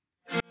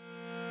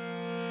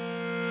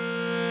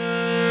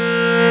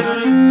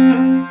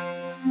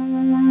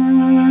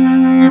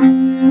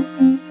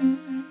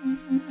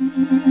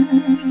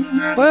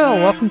Well,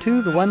 welcome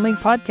to the One Link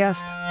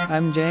Podcast.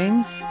 I'm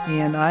James,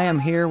 and I am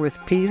here with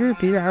Peter.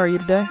 Peter, how are you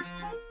today?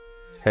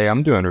 Hey,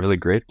 I'm doing really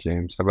great,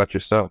 James. How about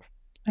yourself?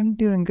 I'm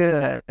doing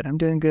good.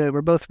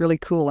 We're both really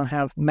cool and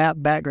have map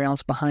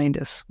backgrounds behind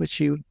us, which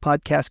you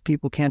podcast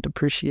people can't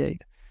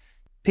appreciate.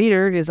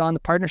 Peter is on the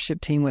partnership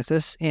team with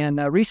us, and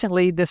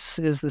recently this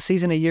is the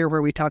season of year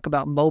where we talk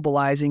about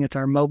mobilizing. It's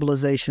our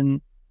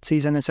mobilization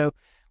season, and so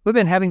we've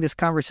been having this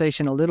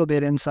conversation a little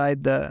bit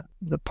inside the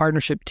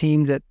partnership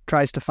team that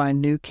tries to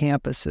find new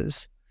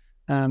campuses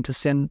to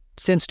send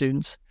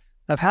students,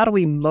 of how do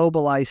we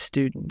mobilize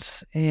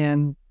students.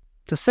 And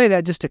to say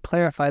that, just to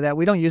clarify that,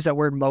 we don't use that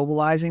word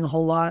mobilizing a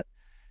whole lot.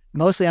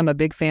 Mostly I'm a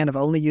big fan of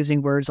only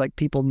using words like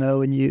people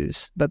know and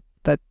use, but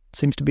that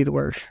seems to be the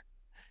word.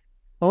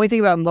 When we think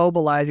about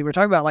mobilizing, we're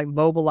talking about like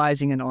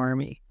mobilizing an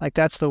army. Like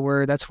that's the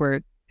word, that's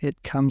where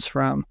it comes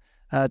from.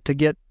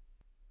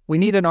 We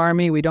need an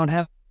army, we don't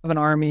have an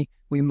army,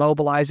 we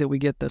mobilize it, we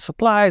get the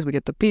supplies, we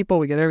get the people,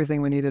 we get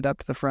everything we needed up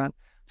to the front.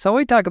 So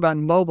when we talk about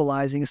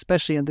mobilizing,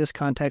 especially in this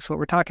context, what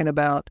we're talking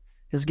about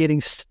is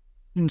getting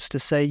students to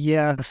say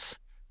yes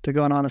to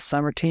going on a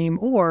summer team,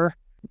 or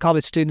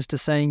college students to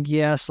saying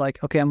yes,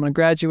 like, okay, I'm going to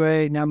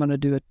graduate, now I'm going to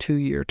do a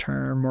 2-year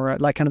term, or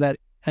like kind of that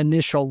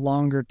initial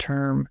longer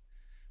term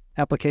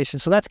application.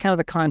 So that's kind of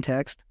the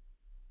context.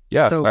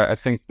 Yeah, So, I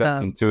think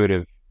that's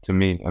intuitive to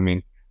me. I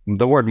mean,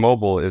 the word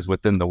mobile is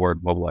within the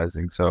word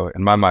mobilizing. So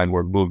in my mind,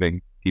 we're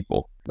moving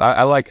people.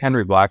 I like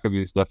Henry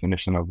Blackaby's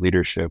definition of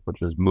leadership,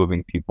 which is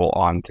moving people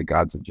on to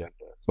God's agenda.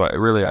 So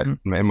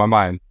in my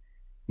mind,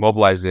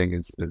 mobilizing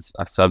is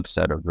a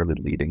subset of really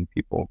leading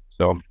people.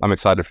 So I'm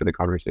excited for the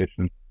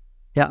conversation.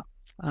 Yeah,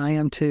 I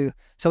am too.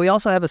 So we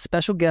also have a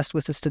special guest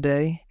with us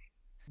today.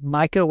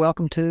 Micah,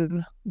 welcome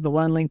to the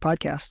One Link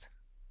Podcast.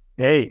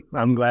 Hey,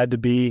 I'm glad to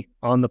be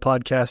on the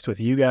podcast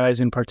with you guys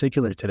in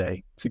particular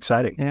today. It's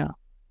exciting.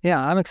 Yeah,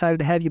 I'm excited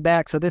to have you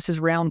back. So this is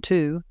round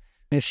 2.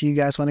 If you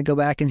guys want to go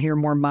back and hear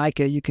more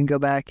Micah, you can go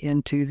back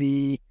into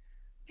I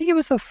think it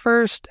was the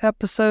first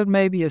episode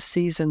maybe of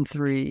season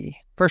 3,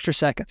 first or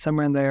second,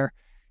 somewhere in there.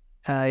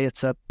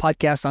 It's a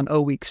podcast on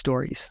O-Week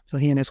stories. So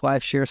he and his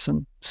wife share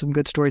some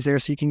good stories there,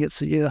 so you can get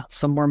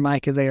some more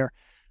Micah there.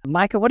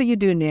 Micah, what do you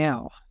do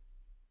now?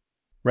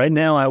 Right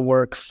now, I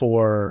work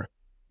for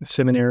a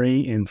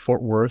seminary in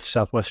Fort Worth,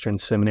 Southwestern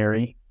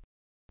Seminary,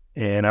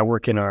 and I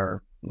work in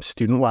our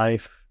student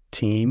life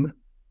team,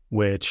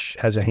 which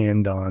has a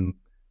hand on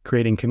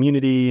creating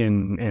community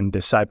and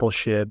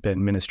discipleship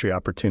and ministry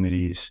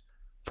opportunities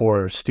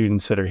for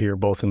students that are here,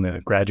 both in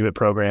the graduate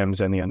programs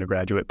and the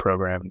undergraduate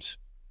programs.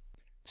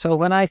 So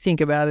when I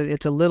think about it,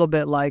 it's a little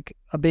bit like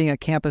being a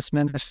campus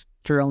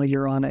minister, only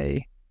you're on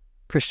a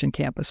Christian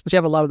campus, but you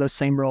have a lot of those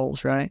same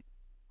roles, right?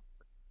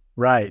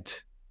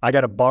 Right. I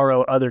got to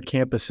borrow other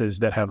campuses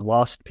that have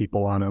lost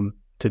people on them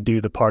to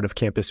do the part of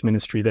campus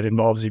ministry that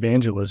involves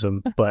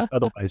evangelism. But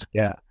otherwise,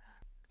 yeah.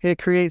 It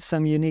creates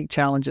some unique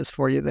challenges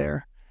for you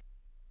there.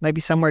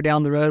 Maybe somewhere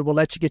down the road, we'll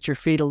let you get your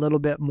feet a little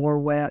bit more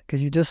wet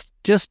because you just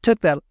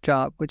took that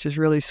job, which is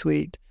really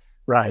sweet.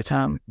 Right.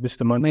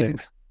 Just a month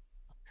in.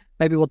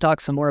 Maybe we'll talk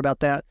some more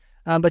about that.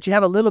 But you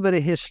have a little bit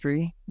of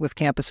history with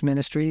campus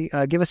ministry.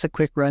 Give us a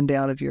quick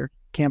rundown of your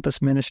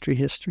campus ministry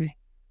history.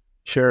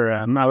 Sure.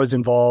 I was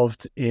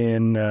involved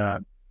in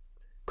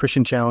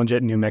Christian Challenge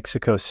at New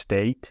Mexico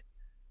State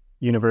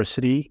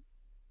University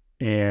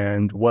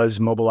and was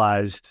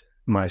mobilized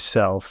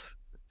myself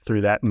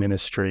through that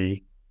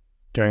ministry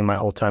during my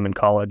whole time in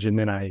college. And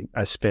then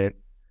I spent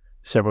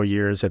several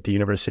years at the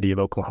University of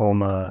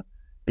Oklahoma,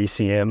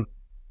 BCM,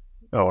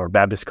 or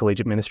Baptist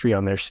Collegiate Ministry,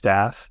 on their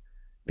staff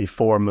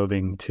before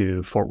moving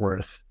to Fort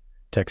Worth,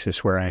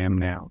 Texas, where I am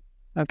now.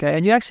 Okay,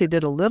 and you actually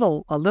did a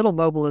little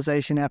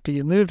mobilization after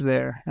you moved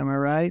there, am I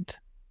right?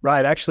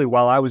 Right. Actually,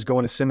 while I was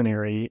going to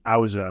seminary, I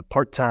was a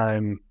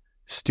part-time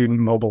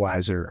student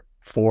mobilizer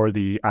for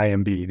the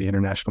IMB, the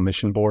International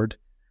Mission Board.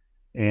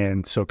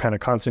 And so kind of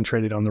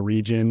concentrated on the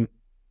region,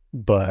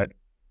 but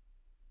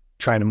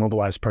trying to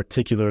mobilize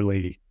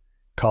particularly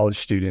college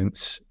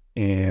students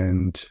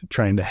and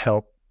trying to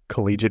help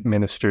collegiate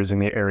ministers in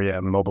the area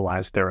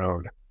mobilize their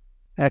own.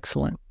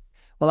 Excellent.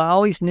 Well, I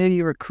always knew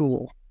you were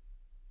cool.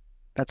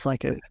 That's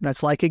like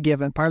a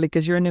given, partly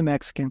because you're a New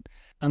Mexican.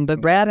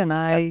 But Brad and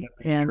I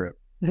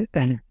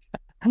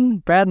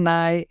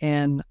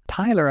and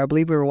Tyler, I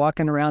believe we were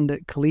walking around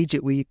at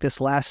Collegiate Week this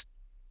last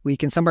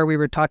week, and somewhere we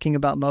were talking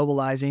about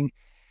mobilizing.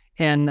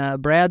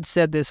 And Brad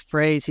said this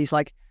phrase. He's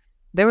like,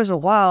 there was a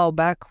while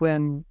back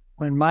when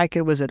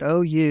Micah was at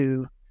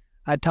OU,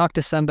 I'd talk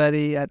to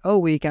somebody at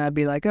O-Week and I'd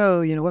be like,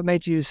 oh, what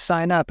made you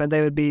sign up? And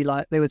they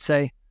would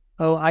say,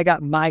 oh, I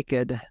got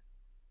Micah'd.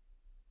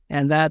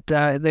 And that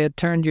they had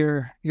turned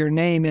your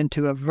name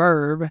into a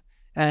verb.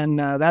 And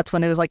that's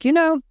when it was like,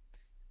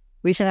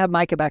 we should have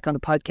Micah back on the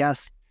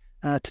podcast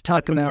to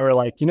talk about. We were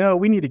like,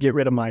 we need to get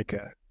rid of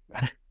Micah.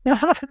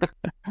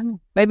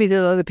 Maybe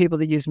there are other people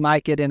that use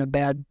Micah in a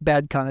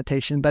bad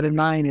connotation, but in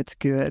mine, it's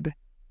good.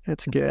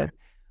 It's good.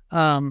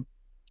 And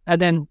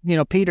then,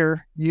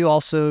 Peter, you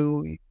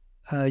also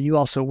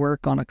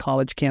work on a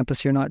college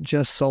campus. You're not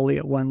just solely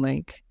at One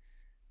Link.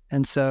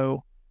 And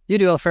so you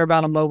do a fair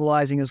amount of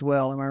mobilizing as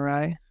well. Am I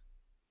right?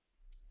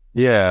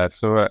 Yeah,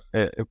 so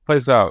it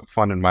plays out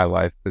fun in my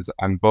life because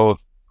I'm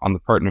both on the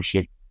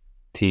partnership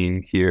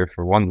team here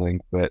for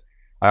OneLink, but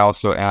I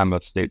also am a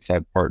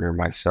stateside partner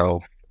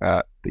myself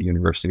at the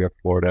University of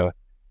Florida,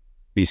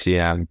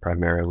 BCM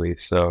primarily.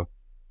 So,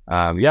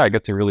 yeah, I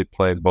get to really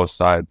play both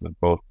sides of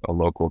both a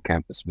local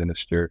campus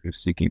minister who's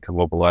seeking to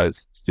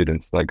mobilize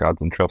students that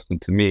God's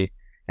entrusted to me,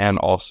 and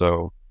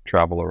also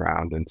travel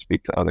around and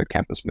speak to other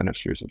campus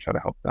ministers and try to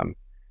help them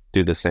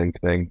do the same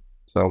thing.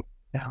 So,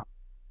 Yeah.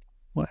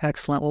 Well,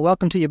 excellent. Well,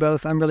 welcome to you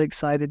both. I'm really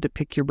excited to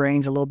pick your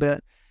brains a little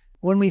bit.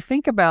 When we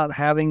think about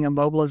having a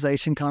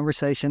mobilization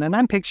conversation, and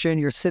I'm picturing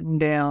you're sitting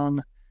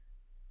down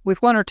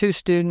with one or two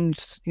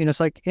students, it's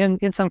like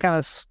in some kind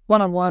of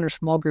one-on-one or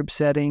small group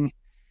setting,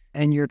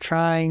 and you're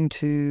trying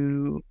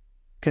to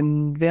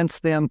convince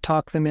them,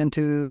 talk them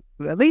into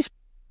at least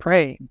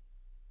praying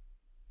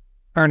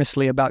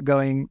earnestly about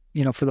going,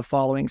 for the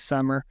following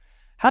summer.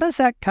 How does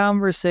that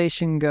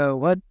conversation go?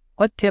 What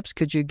tips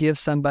could you give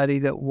somebody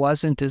that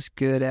wasn't as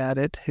good at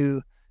it,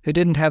 who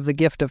didn't have the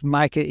gift of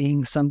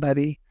Micah-ing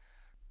somebody?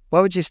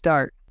 What would you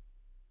start?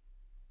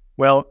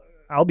 Well,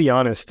 I'll be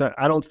honest.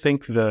 I don't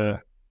think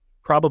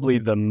probably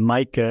the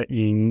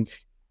Micah-ing,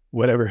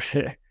 whatever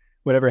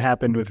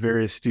happened with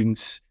various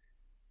students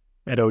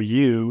at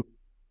OU,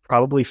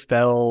 probably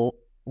fell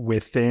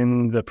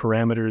within the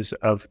parameters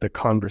of the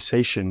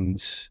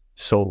conversations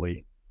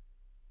solely.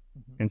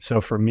 And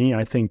so for me,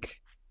 I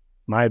think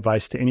my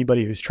advice to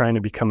anybody who's trying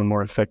to become a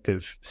more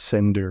effective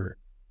sender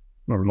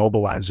or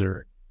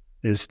mobilizer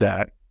is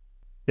that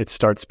it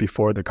starts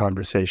before the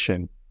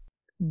conversation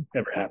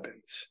ever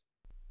happens.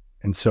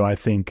 And so I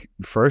think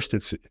first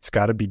it's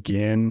got to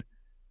begin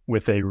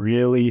with a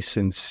really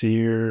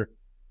sincere,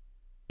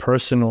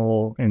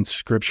 personal and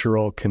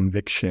scriptural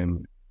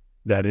conviction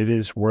that it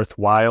is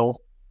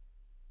worthwhile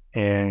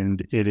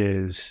and it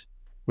is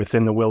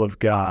within the will of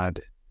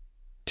God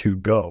to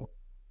go,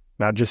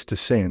 not just to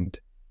send,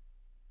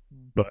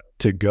 but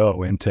to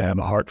go and to have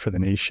a heart for the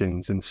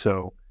nations. And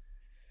so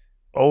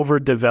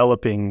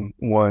overdeveloping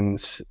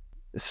one's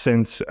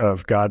sense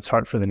of God's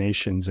heart for the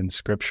nations in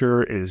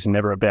scripture is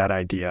never a bad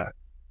idea,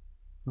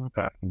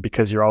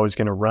 because you're always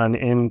going to run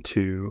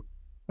into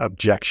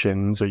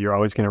objections, or you're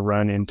always going to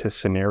run into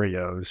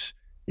scenarios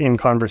in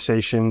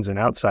conversations and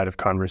outside of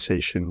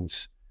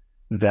conversations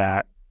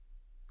that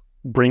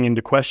bring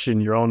into question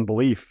your own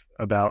belief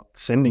about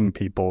sending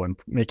people and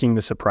making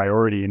this a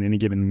priority in any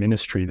given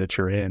ministry that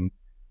you're in,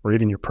 or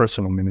even your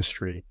personal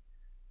ministry.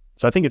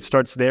 So I think it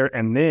starts there,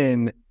 and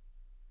then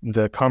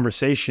the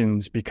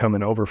conversations become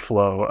an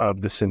overflow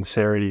of the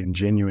sincerity and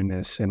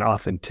genuineness and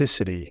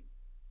authenticity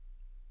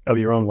of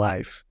your own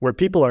life, where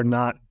people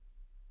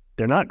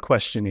they're not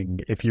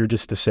questioning if you're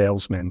just a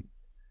salesman,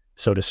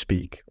 so to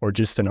speak, or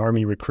just an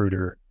army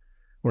recruiter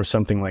or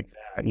something like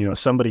that.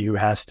 Somebody who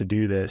has to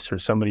do this, or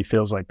somebody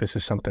feels like this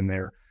is something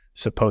they're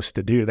supposed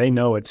to do. They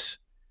know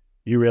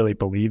you really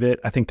believe it.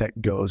 I think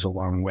that goes a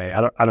long way.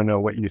 I don't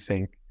know what you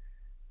think,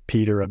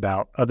 Peter,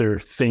 about other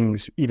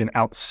things even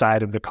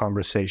outside of the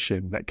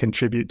conversation that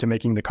contribute to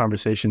making the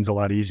conversations a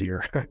lot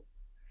easier.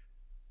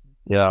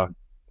 yeah.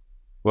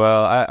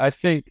 Well, I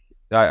think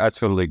I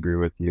totally agree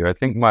with you. I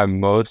think my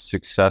most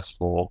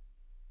successful,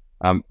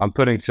 I'm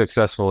putting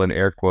successful in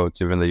air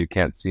quotes, even though you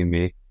can't see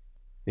me,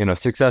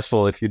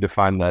 successful if you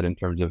define that in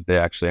terms of they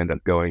actually end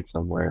up going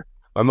somewhere.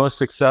 My most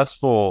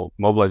successful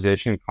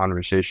mobilization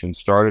conversation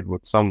started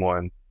with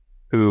someone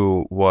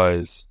who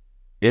was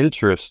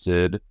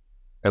interested,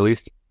 at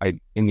least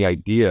in the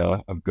idea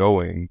of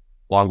going,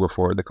 long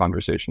before the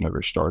conversation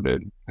ever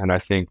started. And I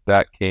think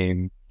that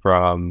came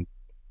from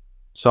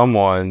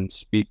someone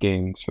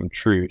speaking some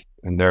truth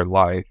in their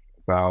life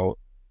about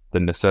the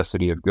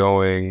necessity of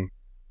going,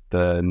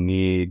 the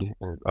need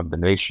of the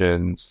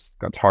nations,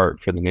 God's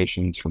heart for the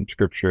nations from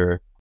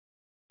scripture.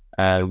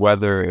 And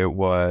whether it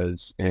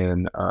was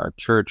in a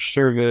church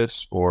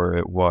service, or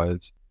it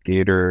was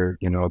Gator,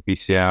 a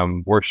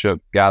BCM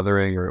worship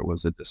gathering, or it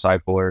was a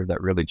discipler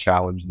that really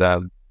challenged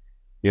them.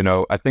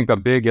 I think a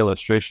big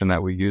illustration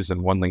that we use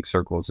in OneLink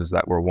circles is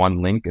that we're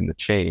one link in the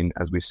chain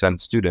as we send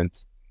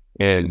students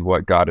in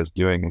what God is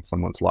doing in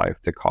someone's life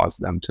to cause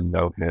them to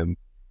know him.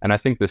 And I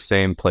think the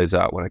same plays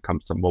out when it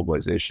comes to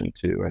mobilization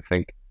too. I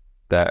think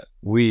that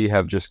we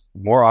have just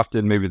more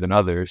often maybe than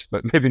others,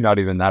 but maybe not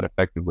even that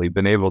effectively,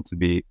 been able to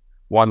be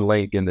one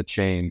link in the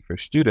chain for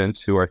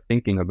students who are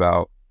thinking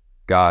about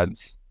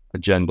God's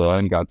agenda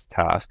and God's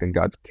task and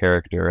God's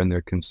character, and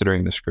they're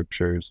considering the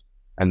scriptures,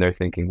 and they're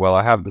thinking, well,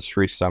 I have this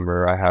free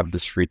summer, I have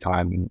this free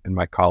time in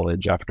my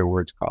college,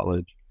 afterwards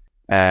college,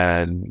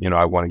 and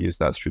I want to use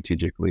that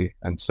strategically.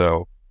 And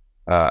so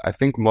I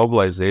think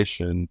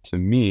mobilization to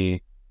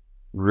me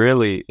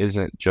really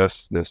isn't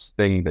just this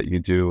thing that you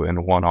do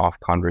in one-off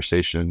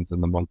conversations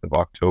in the month of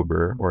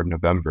October or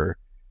November,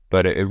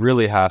 but it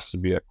really has to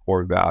be a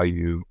core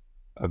value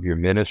of your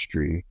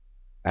ministry.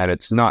 And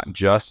it's not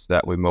just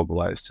that we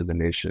mobilize to the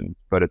nations,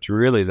 but it's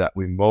really that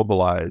we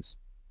mobilize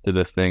to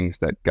the things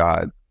that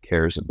God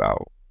cares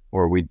about,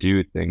 or we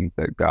do things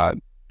that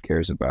God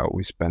cares about.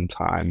 We spend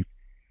time,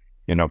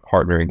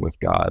 partnering with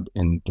God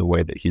in the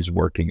way that he's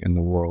working in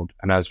the world.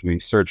 And as we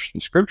search the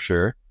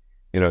scripture,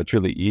 it's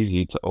really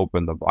easy to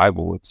open the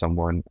Bible with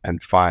someone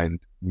and find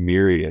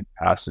myriad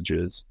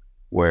passages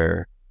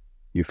where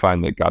you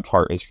find that God's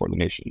heart is for the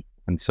nation.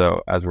 And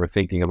so as we're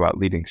thinking about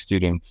leading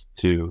students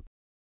to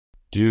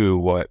do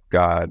what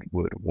God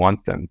would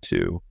want them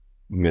to,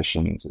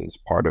 missions is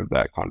part of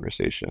that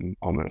conversation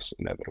almost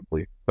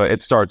inevitably. But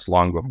it starts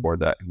long before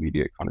that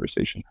immediate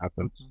conversation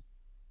happens.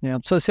 Yeah.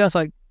 So it sounds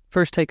like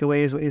first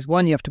takeaway is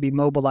one, you have to be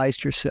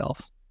mobilized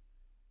yourself.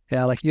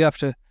 Yeah, like you have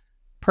to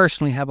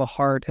personally have a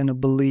heart and a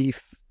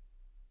belief,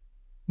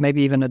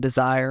 maybe even a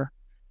desire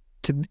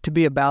to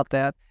be about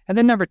that. And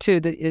then number two,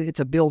 that it's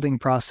a building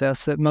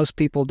process that most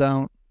people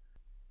don't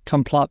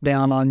come plop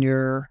down on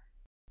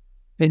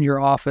in your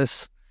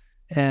office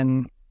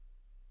and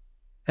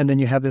then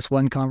you have this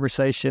one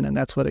conversation and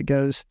that's what it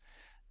goes.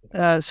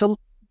 So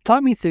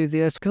talk me through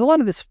this, because a lot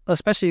of this,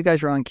 especially you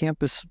guys are on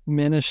campus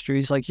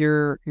ministries, like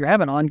you're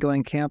having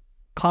ongoing camp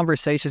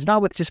conversations,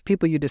 not with just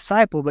people you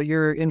disciple, but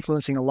you're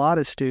influencing a lot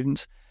of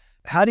students.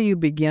 How do you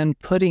begin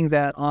putting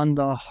that on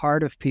the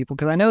heart of people?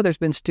 Because I know there's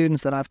been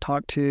students that I've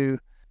talked to.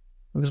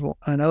 There's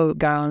a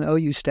guy on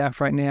OU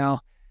staff right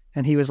now,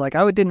 and he was like,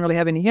 I didn't really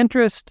have any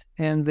interest.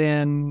 And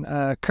then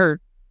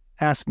Kurt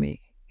asked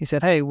me, he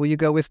said, hey, will you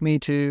go with me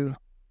to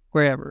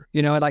wherever?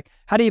 Like,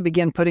 how do you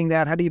begin putting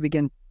that? How do you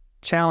begin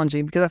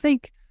challenging? Because I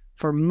think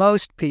for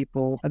most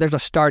people, there's a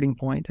starting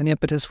point, an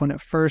impetus when it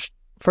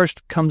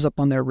first comes up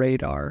on their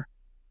radar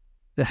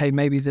that, hey,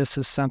 maybe this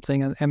is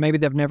something, and maybe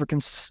they've never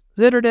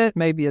considered it.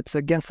 Maybe it's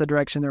against the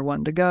direction they're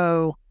wanting to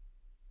go.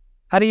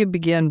 How do you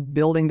begin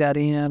building that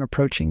in,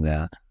 approaching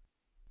that?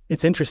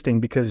 It's interesting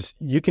because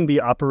you can be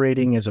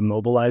operating as a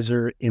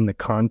mobilizer in the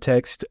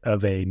context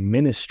of a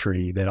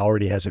ministry that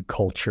already has a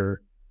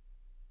culture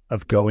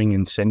of going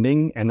and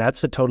sending. And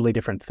that's a totally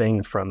different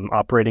thing from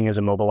operating as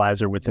a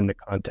mobilizer within the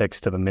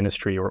context of a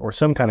ministry or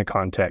some kind of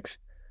context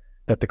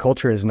that the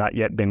culture has not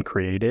yet been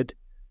created.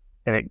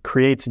 And it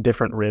creates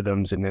different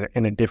rhythms and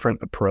a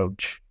different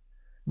approach.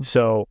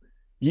 So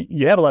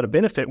you have a lot of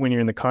benefit when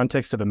you're in the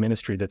context of a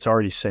ministry that's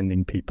already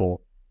sending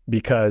people,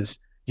 because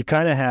you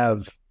kind of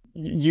have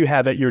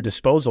at your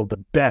disposal the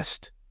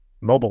best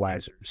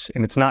mobilizers.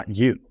 And it's not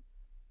you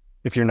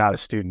if you're not a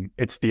student,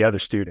 it's the other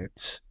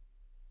students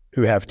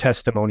who have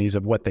testimonies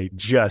of what they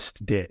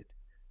just did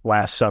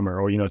last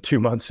summer or 2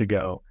 months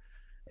ago.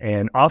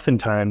 And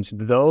oftentimes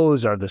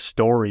those are the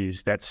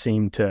stories that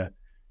seem to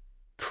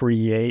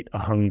create a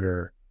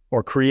hunger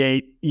or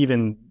create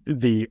even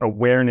the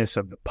awareness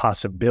of the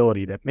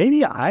possibility that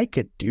maybe I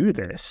could do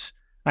this.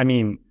 I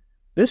mean,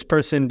 this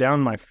person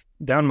down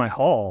my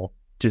hall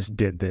just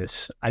did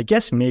this. I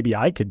guess maybe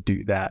I could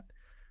do that.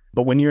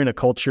 But when you're in a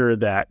culture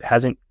that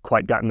hasn't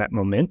quite gotten that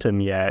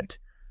momentum yet,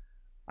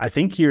 I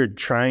think you're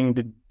trying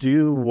to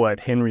do what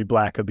Henry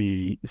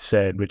Blackaby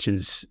said, which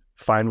is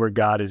find where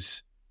God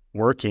is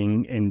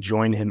working and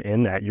join him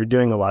in that. You're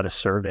doing a lot of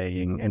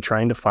surveying and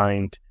trying to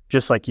find,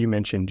 just like you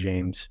mentioned,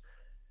 James,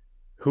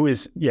 go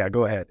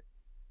ahead.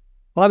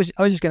 Well, I was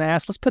just going to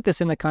ask, let's put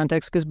this in the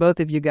context, because both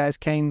of you guys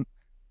came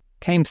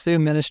through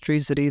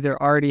ministries that either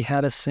already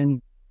had a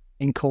sending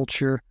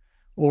culture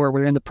or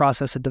were in the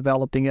process of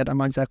developing it. I'm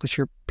not exactly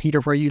sure, Peter,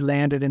 where you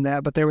landed in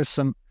that, but there was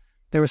some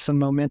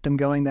momentum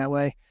going that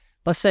way.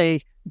 Let's say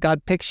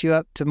God picks you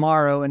up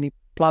tomorrow and he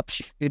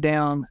plops you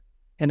down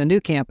in a new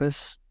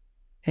campus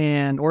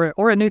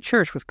or a new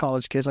church with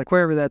college kids, like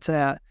wherever that's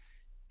at,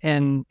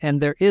 and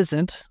there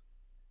isn't.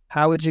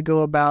 How would you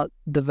go about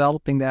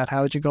developing that?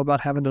 How would you go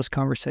about having those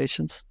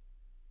conversations?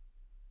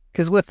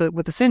 Because with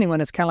the sending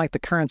one, it's kind of like the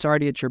current's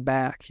already at your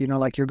back,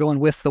 like you're going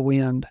with the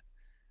wind.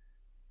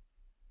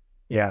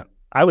 Yeah.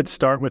 I would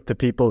start with the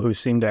people who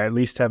seem to at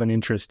least have an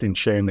interest in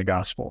sharing the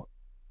gospel.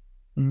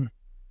 Mm.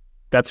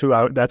 That's who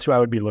I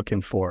would be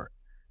looking for,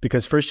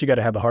 because first you got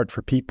to have a heart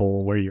for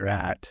people where you're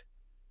at.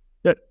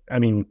 I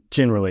mean,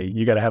 generally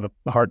you got to have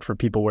a heart for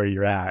people where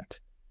you're at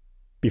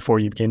before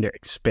you begin to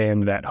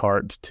expand that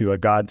heart to a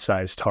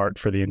God-sized heart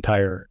for the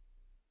entire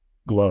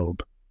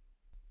globe.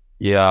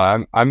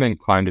 Yeah, I'm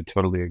inclined to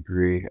totally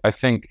agree. I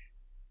think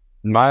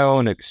in my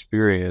own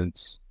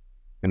experience,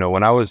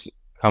 when I was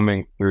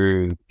coming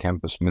through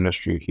campus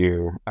ministry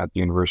here at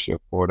the University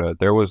of Florida,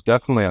 there was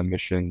definitely a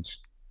missions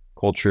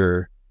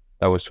culture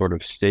that was sort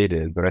of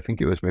stated, but I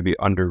think it was maybe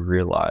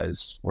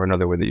under-realized, or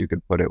another way that you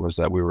could put it was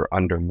that we were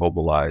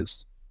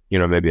under-mobilized,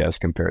 maybe as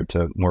compared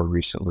to more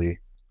recently.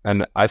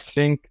 And I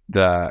think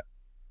that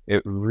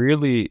it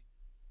really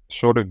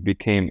sort of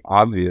became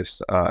obvious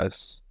to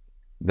us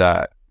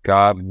that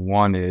God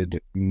wanted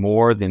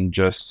more than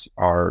just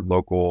our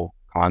local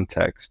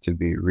context to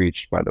be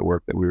reached by the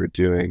work that we were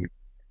doing,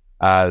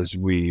 as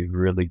we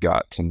really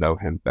got to know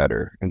him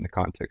better in the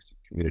context of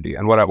community.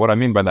 And what I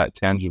mean by that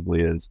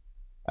tangibly is,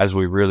 as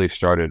we really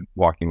started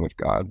walking with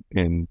God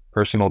in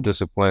personal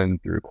discipline,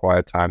 through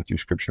quiet time, through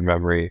scripture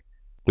memory,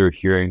 through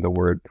hearing the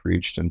word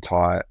preached and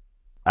taught,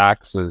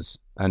 Acts is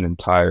an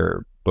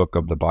entire book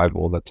of the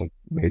Bible that's a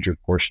major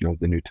portion of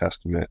the New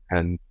Testament.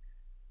 And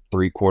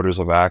 3/4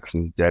 of Acts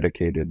is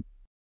dedicated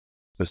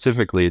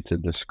specifically to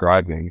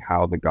describing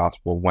how the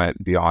gospel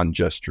went beyond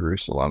just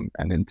Jerusalem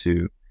and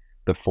into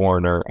the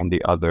foreigner and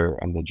the other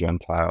and the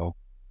Gentile.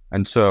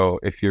 And so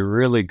if you're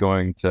really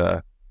going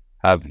to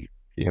have,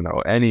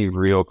 any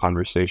real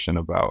conversation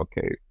about,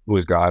 okay, who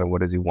is God and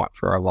what does he want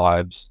for our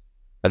lives,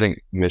 I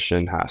think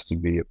mission has to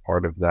be a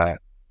part of that.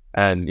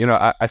 And,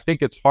 I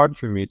think it's hard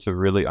for me to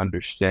really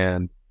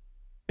understand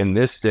in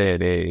this day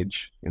and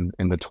age, in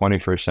the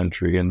 21st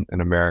century in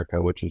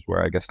America, which is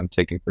where I guess I'm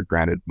taking for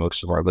granted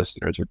most of our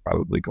listeners are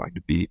probably going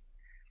to be,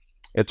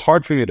 it's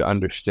hard for me to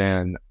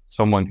understand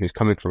someone who's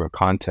coming from a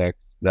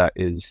context that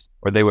is,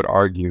 or they would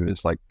argue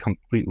is like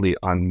completely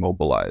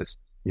unmobilized,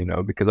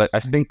 because I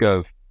think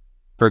of,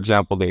 for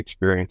example, the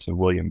experience of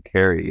William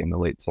Carey in the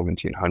late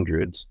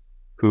 1700s,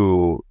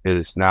 who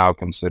is now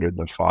considered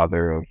the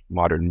father of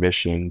modern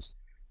missions,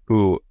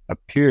 who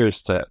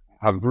appears to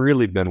have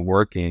really been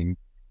working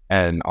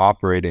and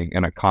operating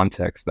in a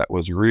context that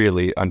was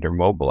really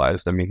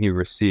undermobilized. I mean, he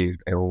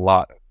received a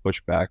lot of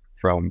pushback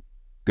from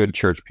good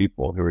church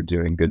people who were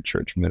doing good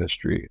church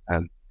ministry.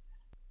 And,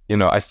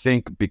 I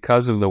think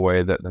because of the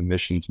way that the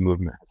missions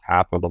movement has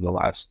happened over the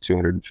last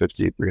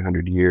 250,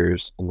 300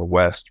 years in the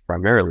West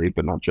primarily,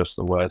 but not just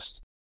the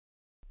West,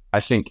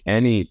 I think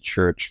any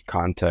church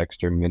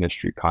context or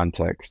ministry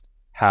context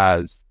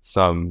has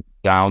some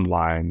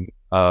downline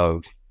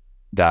of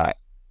that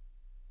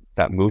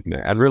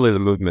movement, and really the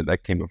movement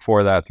that came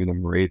before that through the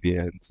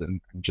Moravians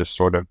and just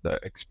sort of the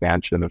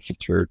expansion of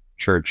the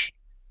church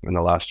in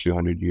the last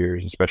 200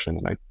 years, especially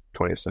in the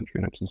 20th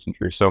century, 19th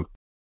century. So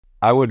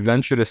I would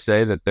venture to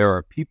say that there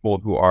are people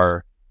who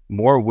are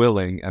more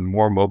willing and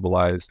more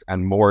mobilized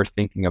and more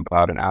thinking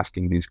about and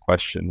asking these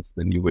questions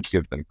than you would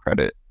give them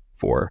credit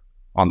for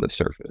on the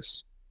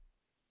surface.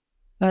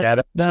 That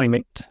actually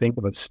makes me think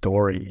of a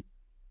story,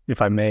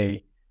 if I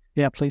may.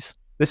 Yeah, please.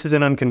 This is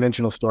an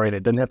unconventional story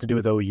that doesn't have to do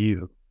with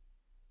OU.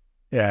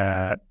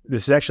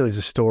 This actually is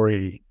a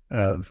story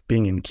of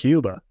being in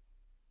Cuba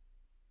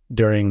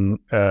during,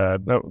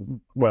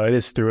 it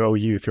is through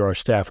OU, through our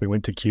staff. We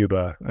went to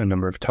Cuba a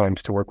number of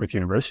times to work with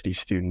university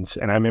students.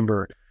 And I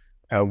remember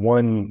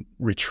one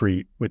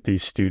retreat with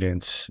these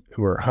students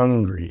who were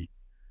hungry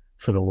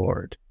for the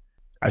Lord.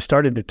 I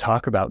started to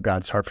talk about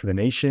God's heart for the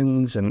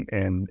nations,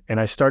 and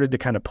I started to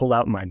kind of pull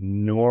out my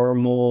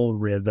normal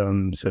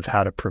rhythms of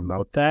how to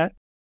promote that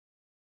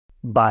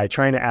by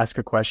trying to ask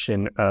a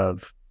question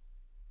of,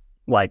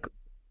 like,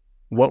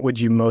 what would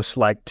you most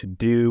like to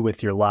do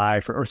with your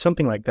life, or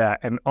something like that.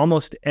 And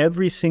almost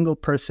every single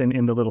person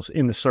in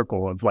the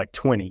circle of like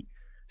 20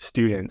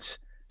 students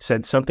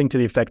said something to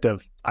the effect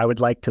of, I would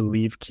like to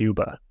leave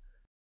Cuba.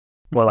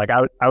 Well, like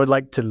I would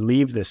like to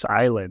leave this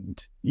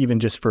island, even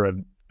just for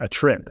a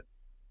trip.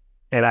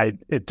 And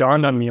it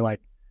dawned on me, like,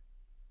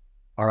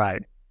 all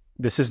right,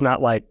 this is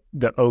not like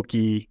the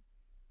Okie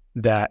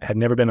that had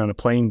never been on a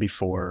plane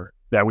before,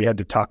 that we had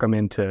to talk them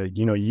into,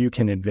 you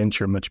can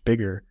adventure much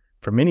bigger.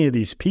 For many of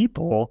these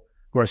people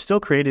who are still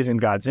created in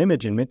God's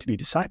image and meant to be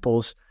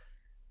disciples,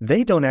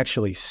 they don't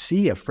actually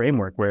see a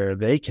framework where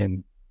they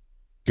can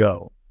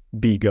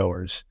be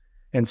goers.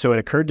 And so it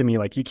occurred to me,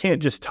 like, you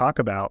can't just talk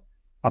about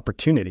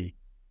opportunity.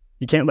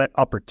 You can't let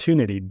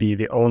opportunity be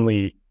the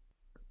only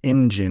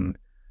engine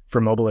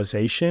for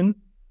mobilization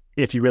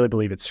if you really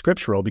believe it's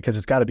scriptural, because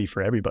it's got to be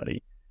for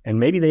everybody. And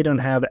maybe they don't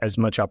have as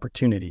much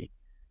opportunity.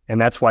 And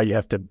that's why you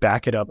have to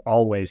back it up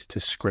always to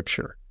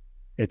scripture.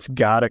 It's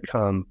got to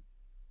come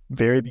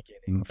very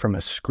beginning from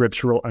a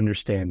scriptural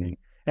understanding.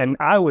 And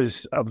I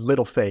was of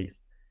little faith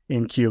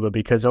in Cuba,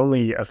 because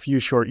only a few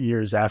short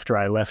years after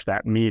I left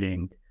that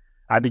meeting,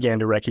 I began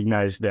to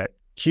recognize that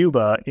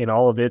Cuba, in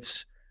all of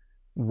its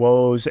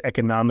woes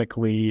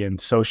economically and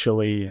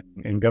socially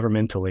and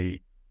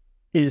governmentally,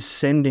 is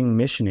sending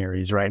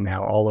missionaries right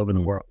now all over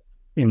the world,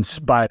 in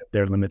spite of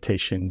their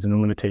limitations and the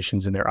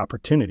limitations in their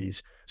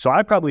opportunities. So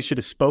I probably should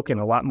have spoken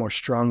a lot more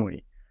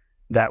strongly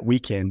that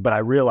weekend, but I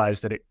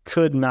realized that it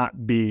could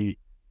not be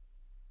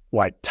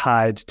like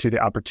tied to the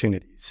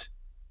opportunities,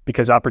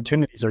 because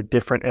opportunities are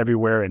different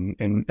everywhere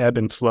and ebb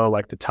and flow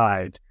like the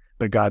tide,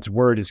 but God's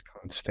word is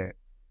constant.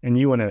 And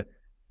you want to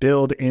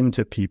build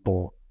into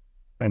people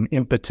an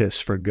impetus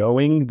for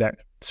going that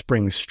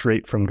springs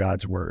straight from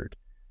God's word,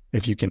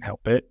 if you can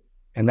help it.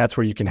 And that's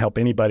where you can help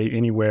anybody,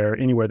 anywhere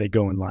they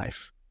go in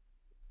life.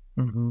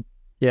 Mm-hmm.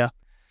 Yeah.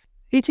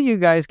 Each of you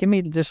guys, give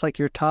me just like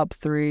your top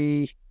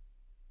three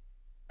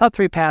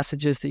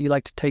passages that you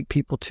like to take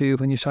people to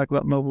when you talk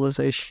about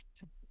mobilization.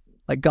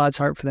 Like God's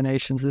heart for the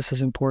nations. This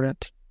is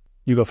important.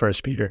 You go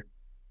first, Peter.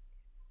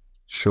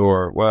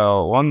 Sure.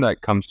 Well, one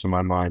that comes to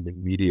my mind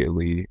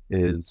immediately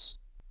is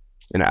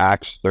in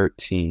Acts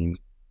 13,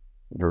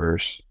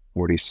 verse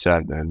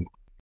 47.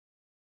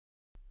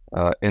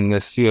 In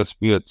this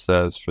CSB, it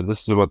says, "For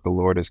this is what the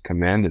Lord has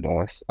commanded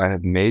us. I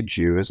have made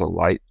you as a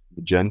light to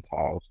the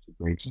Gentiles to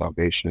bring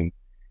salvation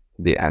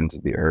to the ends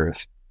of the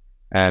earth."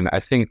 And I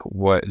think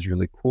what is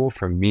really cool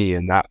for me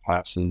in that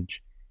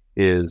passage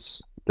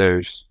is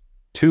there's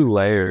two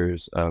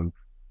layers of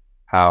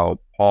how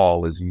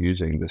Paul is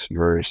using this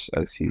verse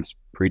as he's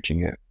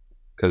preaching it.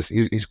 because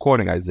he's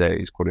quoting Isaiah.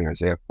 He's quoting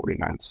Isaiah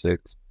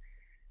 49:6.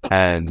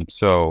 And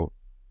so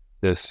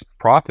this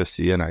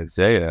prophecy in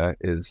Isaiah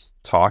is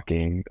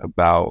talking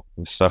about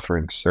the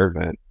suffering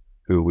servant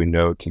who we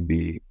know to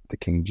be the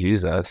King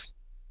Jesus,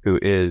 who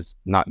is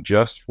not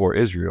just for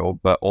Israel,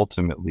 but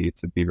ultimately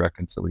to be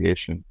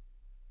reconciliation,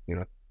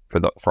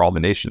 for all the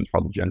nations, for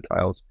all the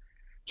Gentiles.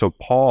 So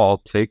Paul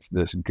takes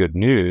this good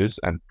news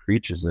and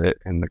preaches it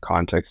in the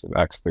context of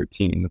Acts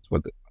 13. That's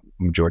what the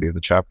majority of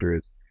the chapter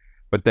is.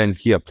 But then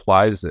he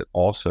applies it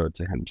also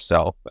to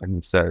himself, and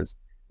he says,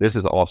 this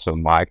is also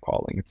my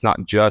calling. It's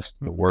not just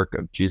the work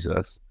of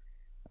Jesus.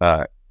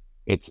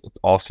 It's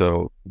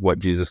also what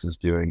Jesus is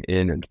doing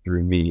in and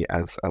through me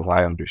as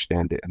I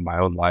understand it in my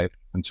own life.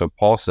 And so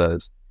Paul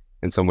says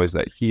in some ways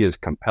that he is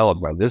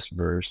compelled by this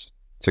verse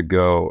to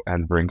go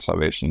and bring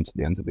salvation to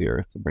the ends of the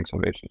earth, to bring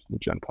salvation to the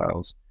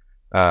Gentiles.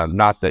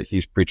 Not that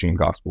he's preaching the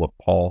gospel of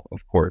Paul,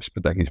 of course,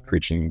 but that he's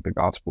preaching the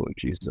gospel of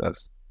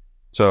Jesus.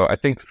 So I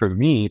think for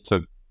me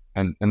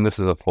and this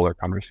is a fuller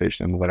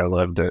conversation, but I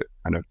love to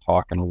kind of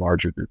talk in a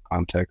larger group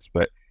context,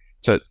 but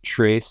to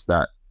trace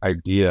that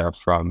idea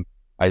from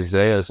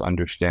Isaiah's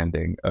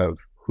understanding of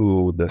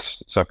who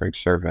this suffering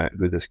servant,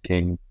 who this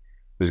king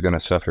who's going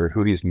to suffer,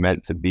 who he's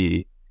meant to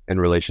be in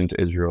relation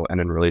to Israel and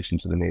in relation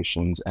to the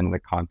nations, and in the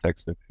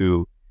context of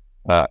who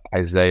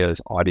Isaiah's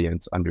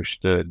audience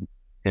understood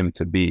him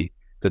to be,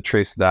 to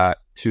trace that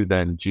to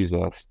then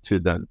Jesus, to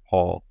then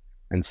Paul,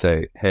 and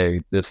say,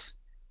 hey, this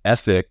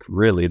ethic,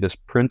 really, this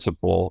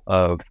principle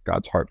of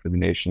God's heart for the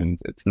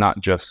nations, it's not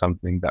just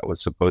something that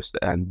was supposed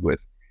to end with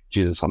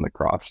Jesus on the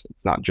cross.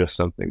 It's not just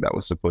something that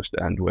was supposed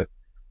to end with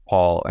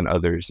Paul and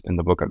others in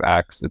the book of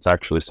Acts. It's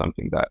actually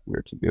something that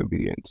we're to be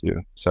obedient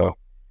to. So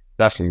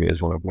that for me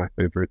is one of my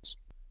favorites.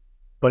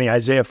 Funny,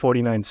 Isaiah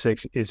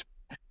 49:6 is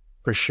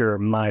for sure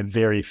my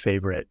very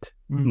favorite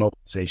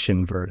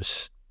mobilization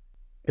verse,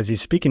 because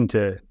he's speaking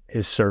to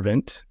his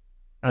servant,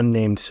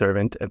 unnamed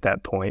servant at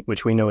that point,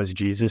 which we know as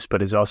Jesus,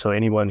 but is also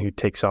anyone who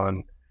takes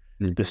on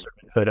the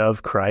servanthood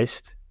of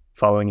Christ,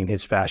 following in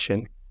his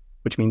fashion,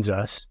 which means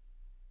us.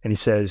 And he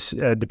says,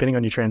 depending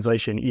on your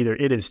translation, either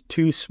it is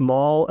too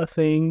small a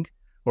thing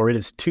or it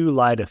is too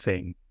light a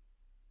thing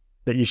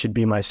that you should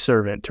be my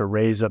servant to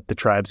raise up the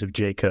tribes of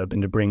Jacob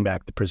and to bring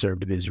back the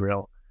preserved of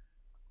Israel.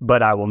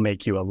 But I will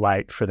make you a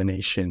light for the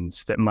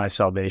nations, that my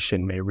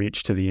salvation may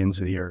reach to the ends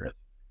of the earth.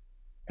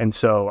 And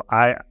so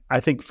I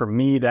think for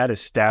me, that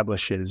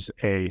establishes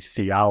a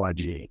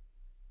theology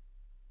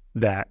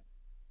that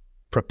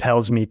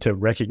propels me to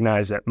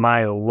recognize that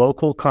my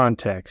local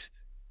context,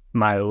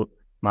 my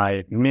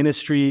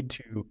ministry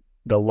to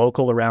the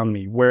local around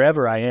me,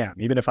 wherever I am,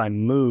 even if I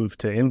move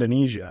to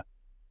Indonesia,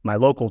 my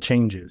local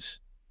changes.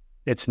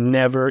 It's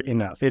never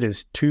enough. It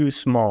is too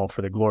small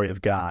for the glory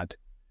of God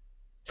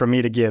for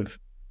me to give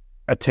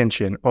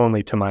attention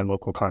only to my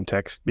local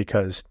context,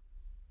 because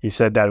he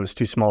said that it was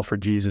too small for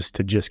Jesus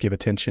to just give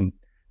attention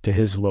to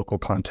his local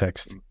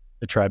context,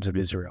 the tribes of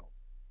Israel.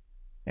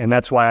 And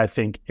that's why I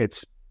think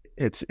it's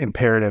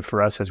imperative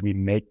for us as we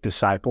make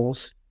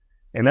disciples.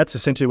 And that's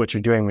essentially what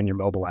you're doing when you're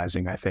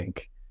mobilizing, I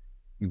think.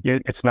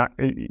 It's not,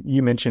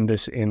 you mentioned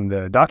this in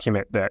the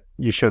document that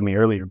you showed me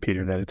earlier,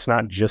 Peter, that it's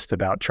not just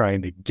about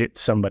trying to get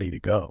somebody to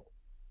go,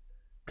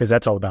 because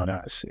that's all about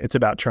us. It's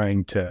about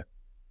trying to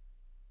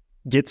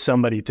get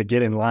somebody to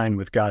get in line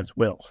with God's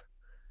will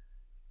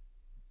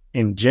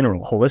in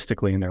general,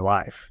 holistically in their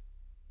life.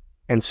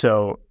 And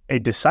so a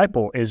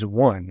disciple is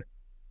one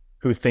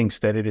who thinks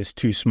that it is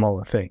too small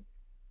a thing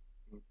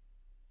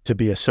to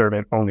be a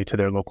servant only to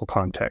their local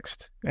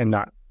context and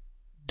not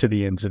to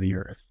the ends of the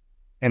earth.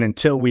 And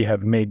until we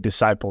have made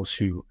disciples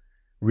who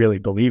really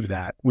believe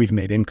that, we've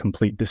made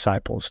incomplete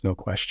disciples, no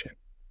question.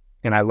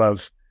 And I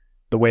love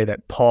the way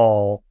that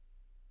Paul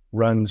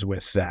runs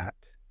with that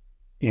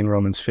in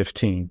Romans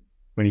 15,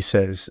 when he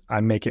says, I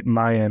make it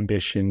my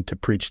ambition to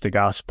preach the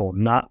gospel,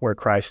 not where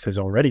Christ has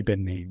already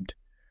been named,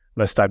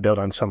 lest I build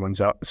on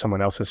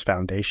someone else's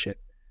foundation.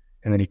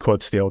 And then he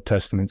quotes the Old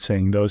Testament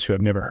saying, those who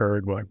have never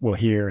heard will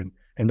hear,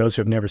 and those who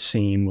have never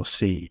seen will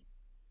see.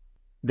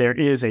 There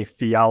is a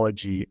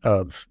theology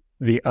of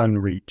the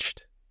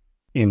unreached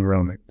in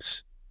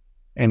Romans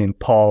and in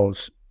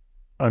Paul's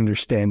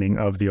understanding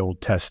of the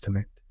Old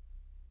Testament.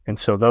 And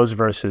so those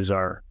verses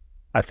are,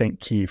 I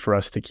think, key for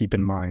us to keep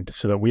in mind,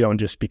 so that we don't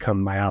just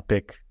become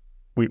myopic.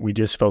 We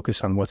just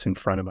focus on what's in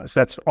front of us.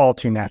 That's all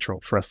too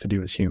natural for us to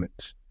do as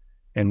humans.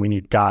 And we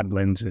need God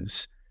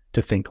lenses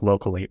to think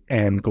locally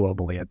and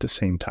globally at the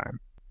same time.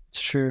 It's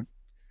true.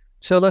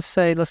 So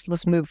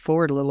let's move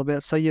forward a little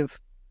bit. So you've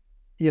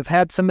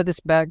had some of this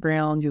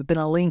background, you've been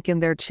a link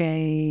in their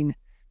chain,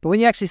 but when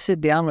you actually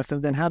sit down with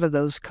them, then how do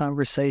those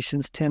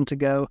conversations tend to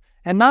go?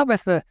 And not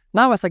with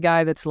the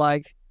guy that's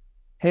like,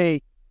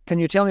 hey, can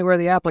you tell me where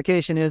the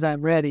application is?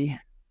 I'm ready.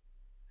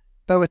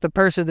 But with the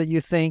person that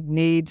you think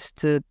needs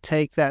to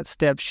take that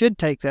step, should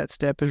take that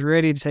step, is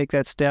ready to take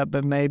that step,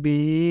 but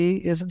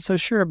maybe isn't so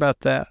sure about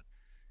that.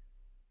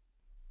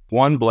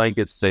 One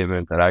blanket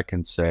statement that I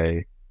can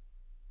say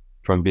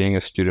from being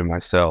a student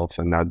myself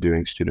and now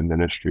doing student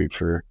ministry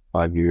for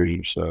 5 years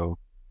or so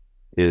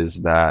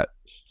is that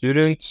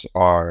students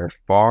are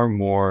far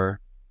more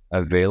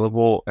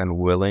available and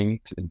willing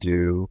to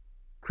do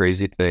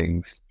crazy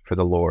things for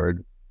the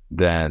Lord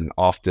than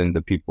often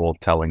the people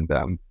telling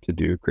them to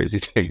do crazy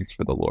things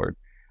for the Lord.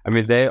 I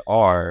mean, they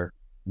are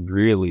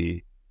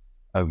really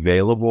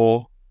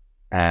available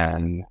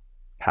and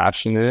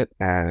passionate,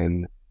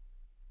 and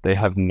they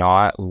have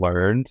not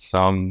learned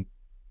some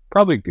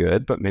probably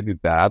good, but maybe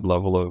bad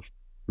level of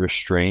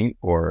restraint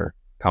or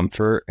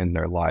comfort in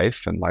their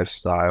life and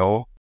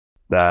lifestyle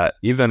that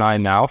even I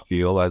now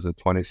feel as a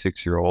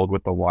 26-year-old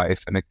with a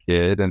wife and a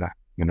kid and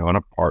an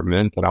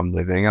apartment that I'm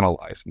living in, a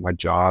life and my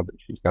job, and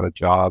she's got a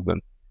job,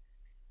 and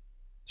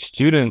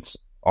students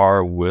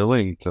are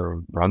willing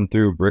to run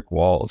through brick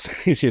walls,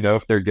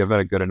 if they're given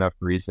a good enough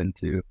reason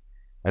to.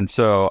 And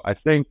so I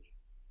think,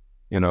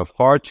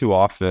 far too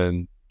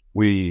often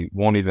we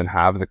won't even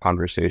have the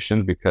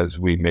conversation because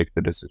we make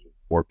the decision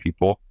for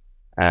people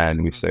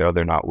and we say, oh,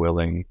 they're not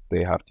willing.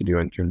 They have to do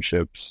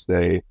internships.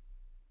 They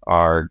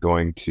are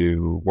going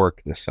to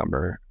work this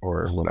summer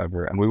or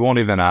whatever. And we won't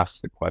even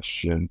ask the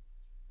question,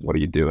 what are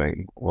you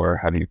doing? Or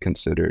have you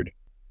considered?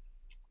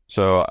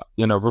 So,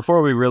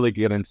 before we really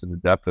get into the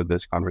depth of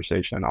this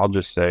conversation, I'll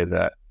just say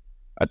that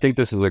I think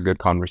this is a good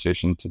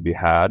conversation to be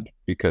had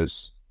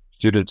because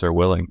students are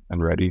willing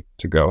and ready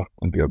to go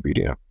and be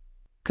obedient.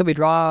 Could we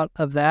draw out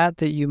of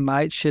that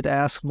you should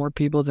ask more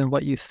people than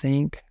what you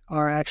think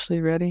are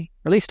actually ready?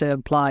 Or at least to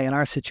imply in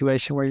our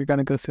situation where you're going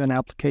to go through an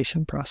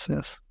application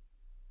process.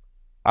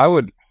 I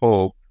would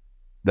hope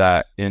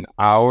that in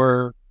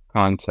our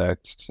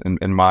context,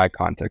 in my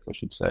context, I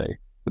should say,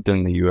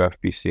 within the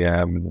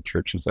UFBCM and the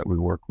churches that we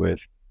work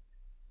with,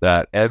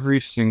 that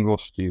every single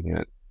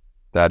student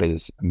that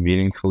is a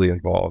meaningfully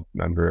involved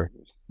member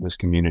of this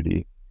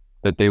community,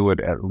 that they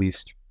would at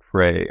least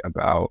pray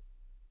about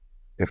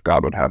if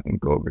God would have them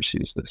go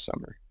overseas this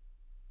summer.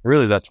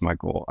 Really, that's my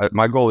goal.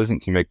 My goal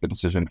isn't to make the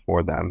decision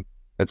for them.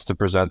 It's to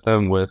present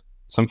them with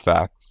some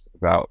facts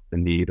about the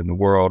need in the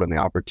world and the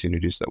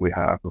opportunities that we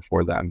have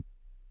before them,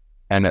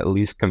 and at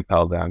least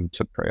compel them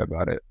to pray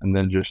about it, and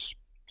then just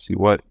see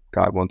what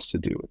God wants to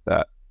do with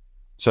that.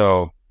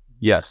 So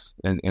yes,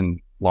 in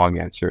long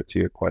answer to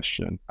your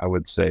question, I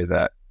would say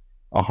that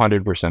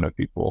 100% of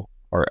people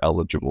are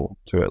eligible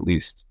to at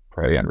least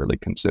pray and really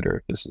consider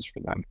if this is for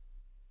them.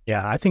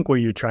 Yeah, I think where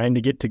you're trying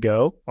to get to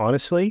go,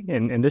 honestly,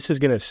 and this is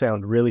going to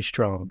sound really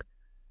strong,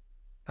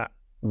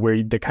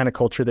 where the kind of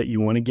culture that you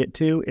want to get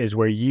to is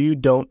where you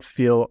don't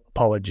feel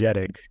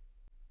apologetic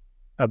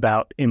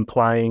about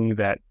implying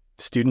that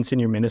students in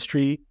your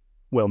ministry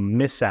will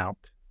miss out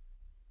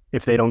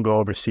if they don't go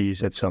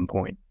overseas at some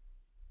point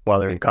while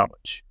they're in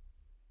college.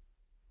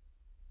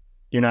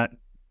 You're not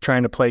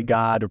trying to play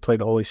God or play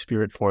the Holy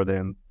Spirit for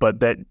them, but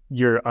that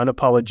you're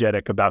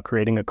unapologetic about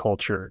creating a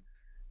culture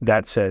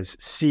that says,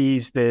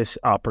 seize this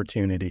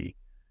opportunity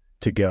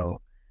to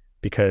go,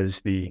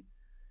 because the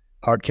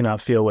heart cannot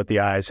feel what the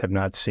eyes have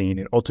not seen.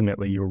 And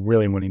ultimately, you're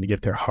really wanting to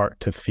get their heart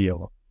to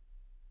feel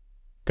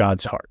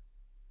God's heart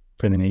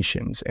for the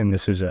nations. And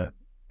this is a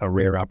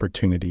rare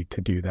opportunity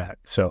to do that.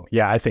 So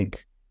yeah, I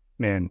think,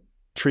 man,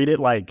 treat it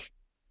like,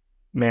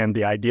 man,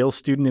 the ideal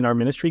student in our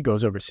ministry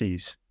goes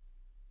overseas.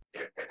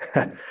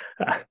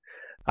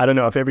 I don't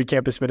know if every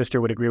campus minister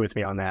would agree with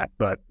me on that,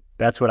 but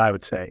that's what I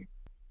would say.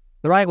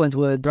 The right ones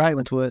would.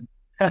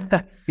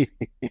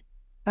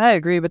 I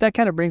agree, but that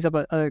kind of brings up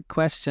a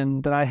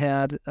question that I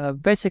had.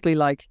 Basically,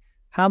 like,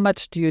 how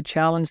much do you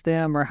challenge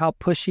them, or how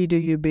pushy do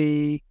you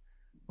be?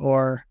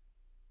 Or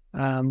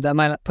that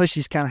might not,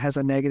 pushy kind of has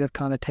a negative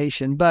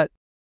connotation, but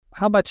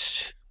how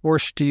much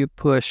force do you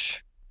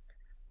push?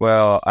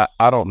 Well,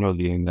 I don't know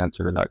the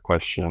answer to that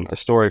question. A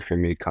story for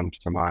me comes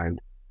to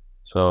mind.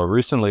 So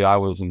recently I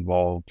was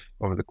involved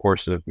over the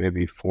course of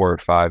maybe 4 or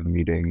 5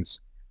 meetings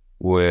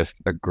with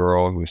a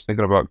girl who was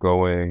thinking about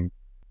going,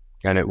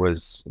 and it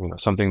was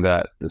something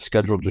that the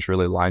schedule just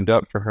really lined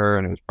up for her,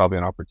 and it was probably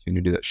an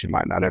opportunity that she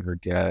might not ever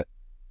get.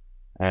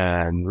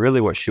 And really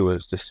what she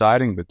was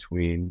deciding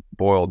between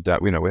boiled down,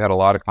 we had a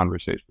lot of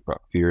conversations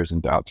about fears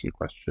and doubts and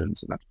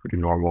questions, and that's pretty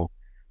normal.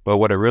 But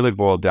what it really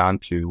boiled down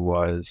to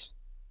was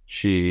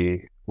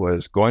she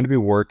was going to be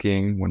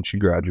working when she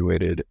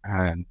graduated,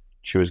 and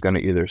she was going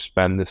to either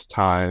spend this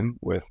time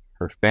with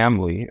her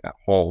family at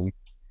home,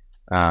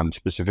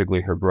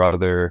 specifically her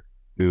brother,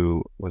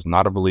 who was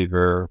not a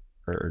believer,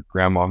 her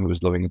grandma who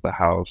was living at the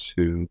house,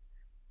 who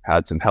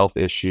had some health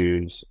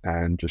issues,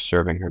 and just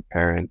serving her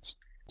parents,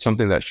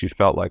 something that she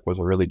felt like was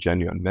a really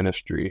genuine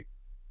ministry,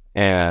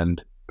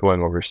 and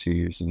going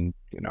overseas and,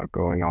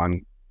 going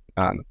on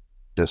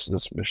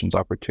this missions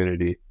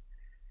opportunity.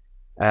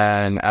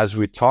 And as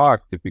we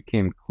talked, it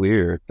became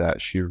clear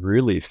that she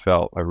really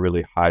felt a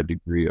really high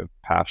degree of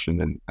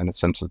passion and a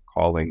sense of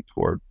calling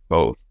toward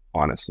both,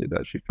 honestly,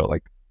 that she felt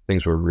like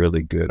things were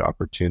really good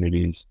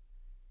opportunities.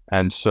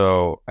 And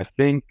so I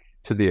think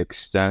to the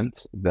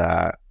extent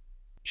that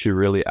she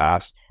really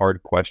asked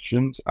hard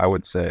questions, I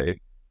would say,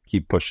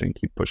 keep pushing,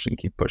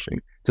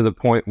 to the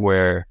point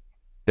where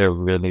they're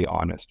really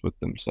honest with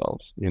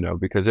themselves,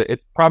 because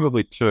it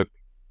probably took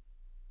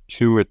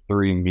 2 or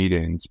 3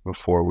 meetings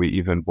before we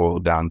even boil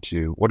down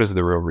to what is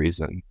the real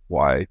reason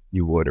why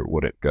you would or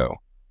wouldn't go.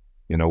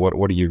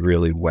 What are you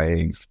really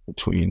weighing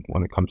between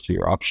when it comes to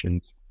your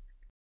options?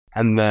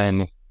 And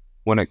then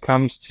when it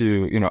comes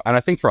to, and I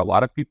think for a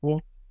lot of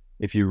people,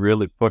 if you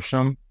really push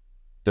them,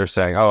 they're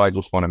saying, oh, I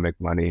just want to make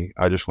money.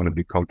 I just want to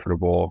be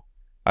comfortable.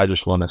 I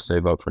just want to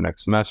save up for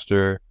next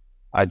semester.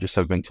 I just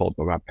have been told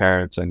by my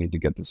parents I need to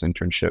get this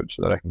internship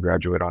so that I can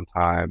graduate on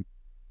time.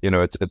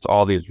 It's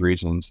all these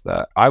reasons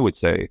that I would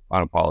say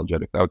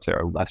unapologetic. I would say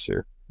are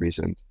lesser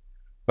reasons.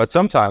 But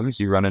sometimes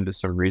you run into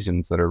some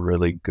reasons that are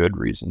really good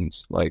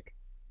reasons. Like,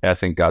 I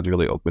think God's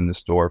really opened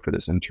this door for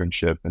this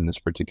internship in this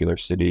particular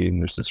city, and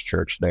there's this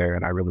church there,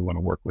 and I really want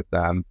to work with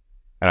them.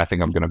 And I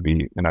think I'm going to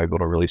be able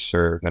to really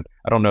serve. And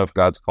I don't know if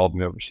God's called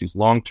me overseas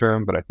long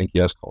term, but I think He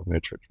has called me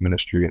to church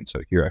ministry. And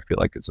so here I feel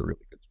like it's a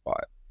really good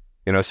spot.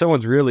 If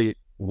someone's really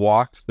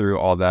walked through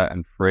all that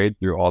and prayed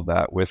through all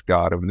that with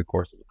God over the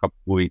course of a couple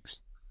of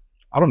weeks,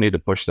 I don't need to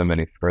push them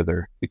any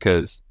further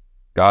because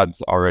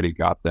God's already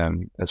got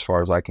them, as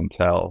far as I can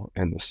tell,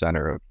 in the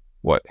center of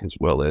what His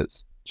will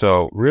is.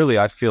 So really,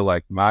 I feel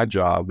like my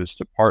job is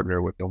to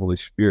partner with the Holy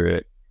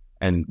Spirit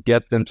and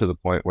get them to the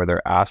point where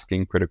they're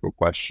asking critical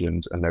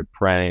questions and they're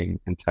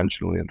praying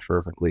intentionally and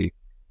fervently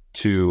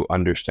to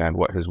understand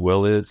what His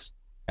will is.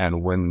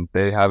 And when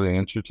they have the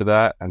answer to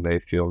that and they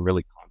feel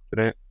really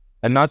confident,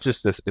 and not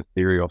just this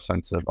ethereal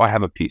sense of, oh, I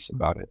have a peace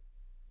about it.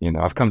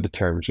 I've come to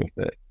terms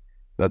with it.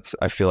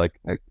 I feel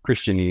like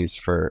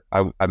Christianese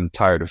I'm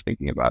tired of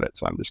thinking about it,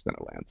 so I'm just going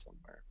to land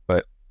somewhere.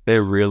 But they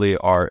really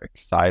are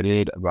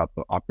excited about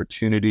the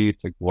opportunity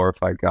to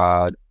glorify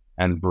God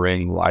and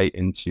bring light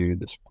into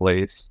this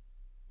place.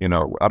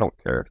 I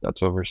don't care if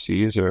that's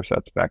overseas or if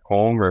that's back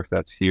home or if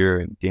that's here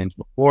in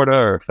Gainesville, Florida,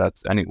 or if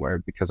that's anywhere,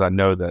 because I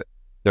know that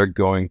they're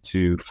going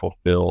to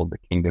fulfill the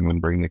kingdom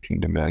and bring the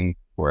kingdom in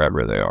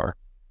wherever they are.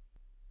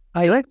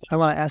 I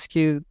want to ask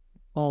you,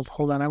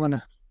 hold on. I want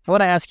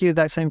to ask you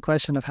that same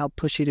question of how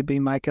pushy to be,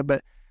 Micah,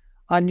 but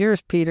on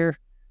yours, Peter,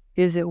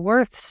 is it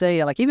worth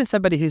saying, like, even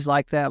somebody who's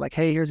like that, like,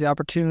 hey, here's the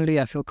opportunity,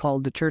 I feel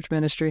called to church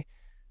ministry.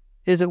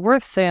 Is it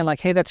worth saying, like,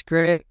 hey, that's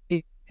great,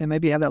 and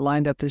maybe have that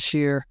lined up this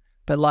year,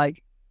 but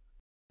like,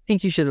 I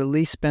think you should at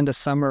least spend a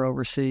summer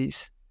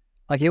overseas.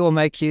 Like, it will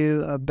make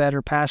you a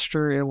better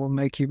pastor. It will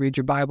make you read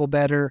your Bible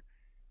better.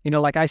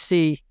 Like I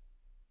see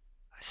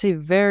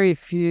very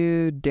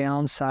few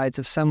downsides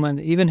of someone,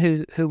 even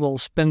who will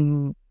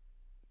spend,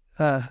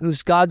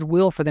 whose God's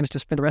will for them is to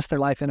spend the rest of their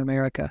life in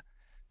America,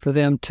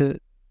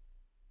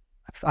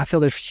 I feel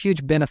there's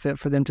huge benefit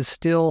for them to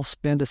still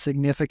spend a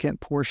significant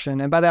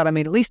portion. And by that, I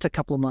mean at least a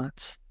couple of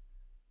months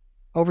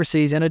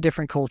overseas in a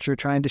different culture,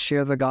 trying to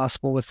share the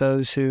gospel with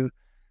those who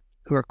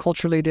are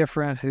culturally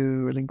different,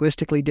 who are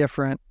linguistically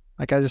different.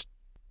 Like, is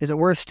it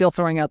worth still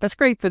throwing out? That's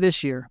great for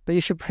this year, but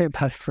you should pray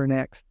about it for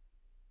next.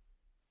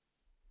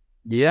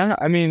 Yeah,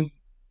 I mean,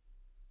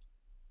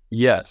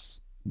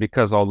 yes,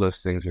 because all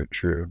those things are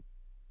true.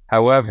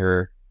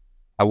 However,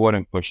 I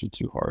wouldn't push it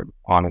too hard,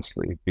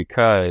 honestly,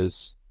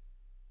 because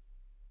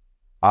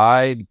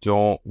I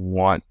don't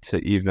want to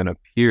even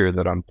appear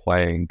that I'm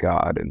playing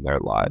God in their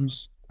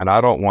lives. And I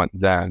don't want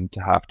them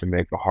to have to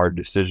make a hard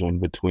decision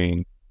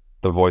between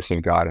the voice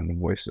of God and the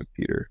voice of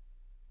Peter.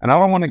 And I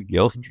don't want to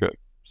guilt trip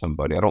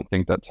somebody. I don't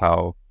think that's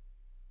how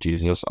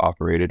Jesus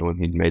operated when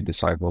He made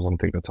disciples. I don't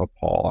think that's how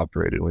Paul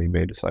operated when he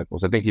made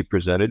disciples. I think he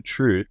presented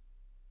truth.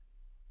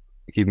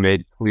 He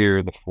made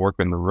clear the fork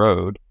in the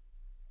road,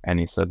 and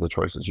he said the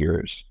choice is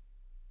yours.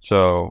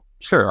 So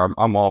sure,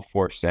 I'm all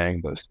for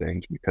saying those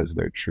things because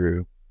they're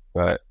true.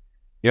 But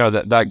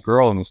that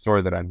girl in the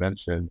story that I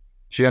mentioned,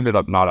 she ended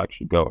up not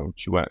actually going.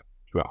 She went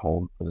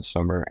home for the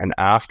summer, and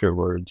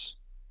afterwards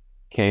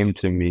came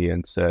to me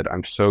and said,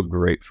 I'm so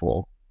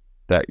grateful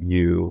that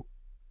you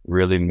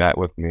really met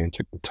with me and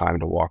took the time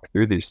to walk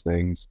through these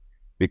things,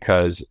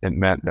 because it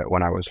meant that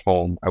when I was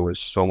home, I was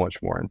so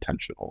much more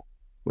intentional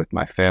with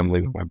my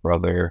family, with my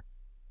brother,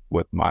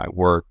 with my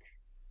work.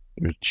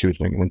 She was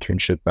doing an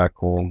internship back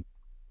home.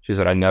 She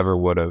said, I never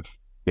would have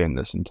been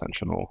this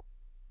intentional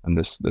and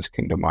this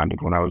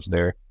kingdom-minded when I was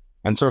there.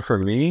 And so for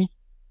me,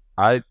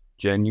 I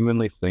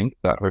genuinely think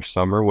that her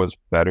summer was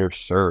better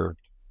served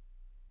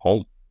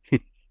home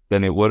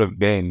than it would have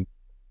been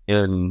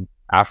in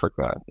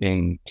Africa,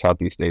 in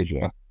Southeast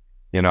Asia.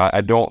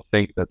 I don't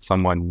think that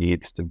someone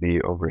needs to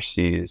be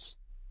overseas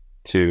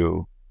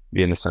to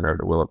be in the center of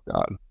the will of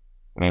God.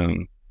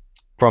 And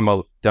from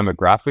a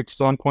demographic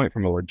standpoint,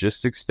 from a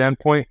logistics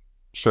standpoint,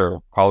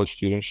 sure, college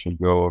students should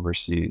go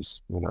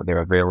overseas.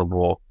 They're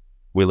available.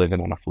 We live in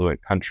an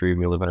affluent country.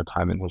 We live in a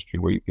time in history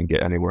where you can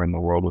get anywhere in the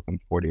world within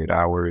 48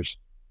 hours.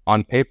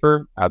 On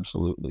paper,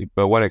 absolutely.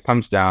 But when it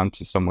comes down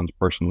to someone's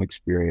personal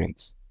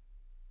experience,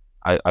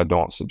 I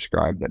don't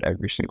subscribe that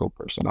every single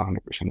person 100%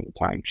 of the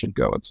time should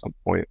go at some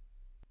point.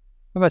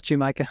 What about you,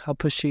 Micah? How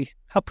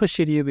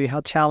pushy do you be?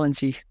 How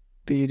challenging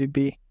do you to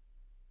be?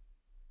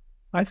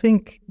 I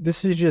think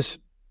this is just,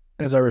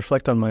 as I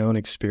reflect on my own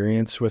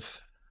experience with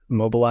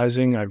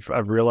mobilizing,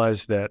 I've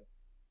realized that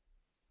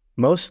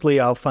Mostly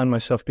I'll find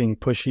myself being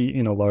pushy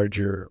in a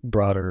larger,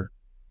 broader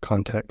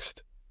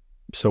context.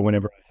 So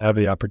whenever I have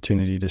the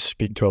opportunity to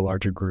speak to a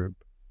larger group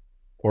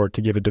or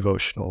to give a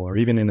devotional or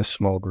even in a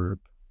small group,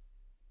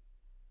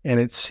 and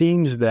it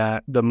seems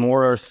that the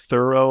more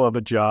thorough of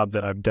a job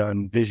that I've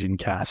done vision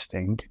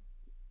casting,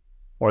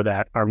 or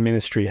that our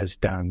ministry has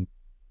done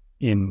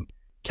in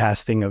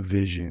casting a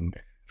vision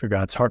for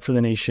God's heart for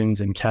the nations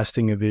and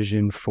casting a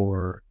vision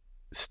for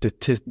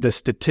the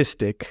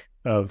statistic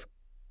of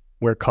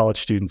where college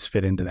students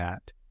fit into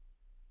that,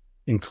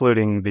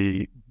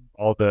 including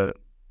all the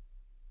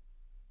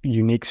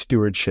unique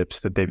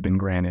stewardships that they've been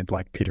granted,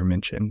 like Peter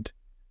mentioned,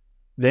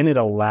 then it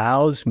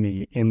allows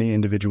me in the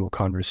individual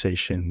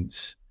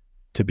conversations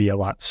to be a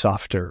lot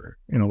softer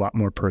and a lot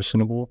more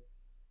personable,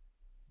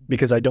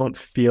 because I don't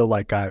feel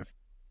like I've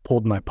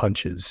pulled my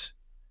punches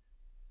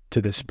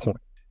to this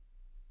point.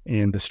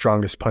 And the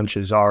strongest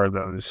punches are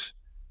those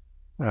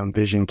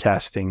vision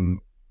casting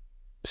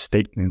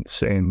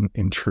statements and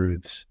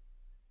truths.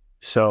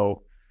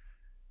 So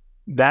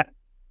that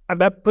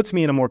puts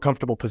me in a more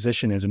comfortable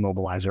position as a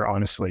mobilizer,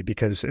 honestly,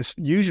 because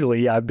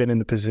usually I've been in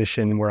the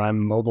position where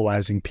I'm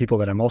mobilizing people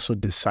that I'm also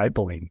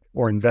discipling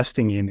or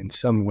investing in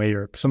some way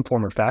or some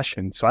form or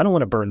fashion. So I don't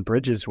want to burn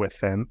bridges with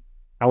them.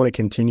 I want to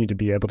continue to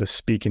be able to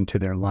speak into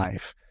their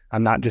life.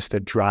 I'm not just a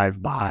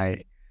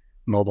drive-by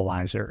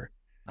mobilizer.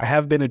 I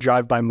have been a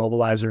drive-by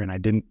mobilizer, and I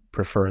didn't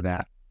prefer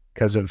that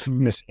because of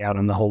missing out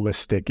on the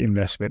holistic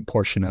investment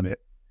portion of it.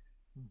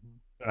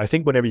 I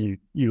think whenever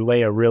you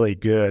lay a really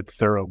good,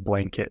 thorough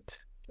blanket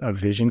of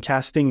vision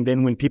casting,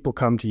 then when people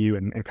come to you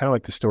and kind of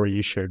like the story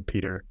you shared,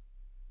 Peter,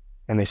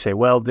 and they say,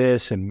 well,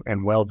 this and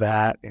well,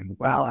 that, and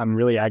well, I'm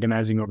really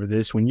agonizing over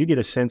this. When you get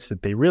a sense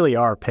that they really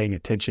are paying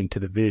attention to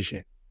the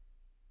vision,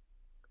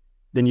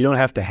 then you don't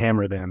have to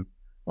hammer them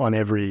on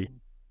every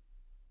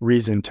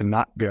reason to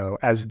not go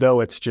as though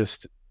it's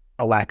just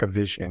a lack of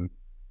vision.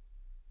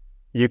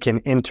 You can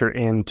enter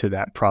into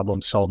that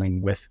problem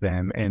solving with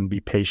them and be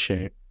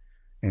patient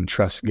and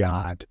trust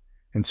God.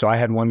 And so I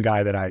had one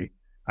guy that I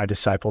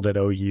discipled at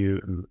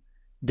OU who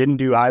didn't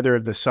do either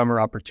of the summer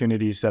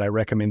opportunities that I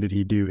recommended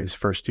he do his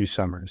first 2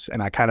 summers.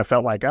 And I kind of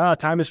felt like,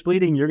 time is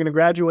fleeting. You're going to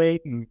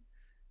graduate and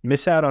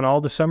miss out on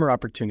all the summer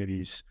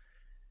opportunities.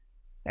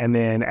 And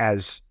then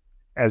as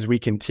we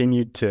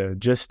continued to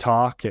just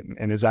talk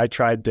and as I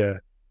tried to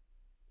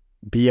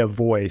be a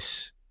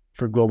voice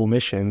for global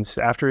missions,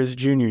 after his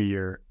junior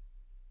year,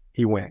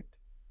 he went.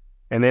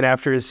 And then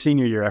after his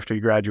senior year, after he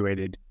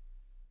graduated,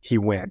 he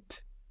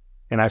went.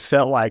 And I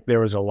felt like there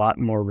was a lot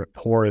more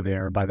rapport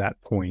there by that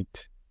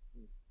point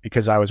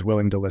because I was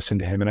willing to listen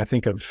to him. And I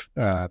think of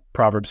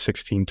Proverbs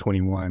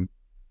 16:21. It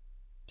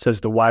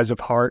says, the wise of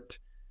heart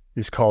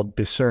is called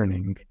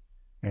discerning,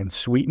 and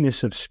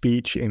sweetness of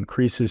speech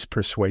increases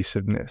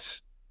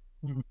persuasiveness.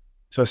 Mm-hmm.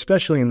 So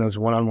especially in those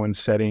one-on-one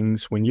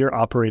settings, when you're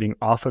operating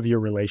off of your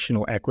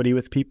relational equity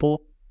with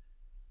people,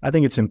 I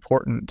think it's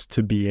important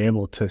to be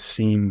able to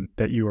seem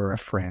that you are a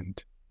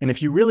friend. And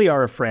if you really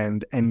are a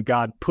friend and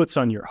God puts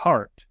on your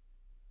heart,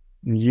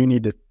 you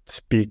need to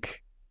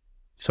speak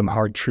some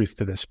hard truth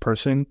to this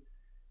person,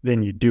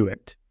 then you do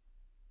it.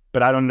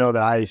 But I don't know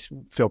that I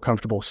feel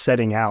comfortable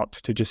setting out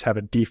to just have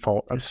a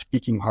default of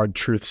speaking hard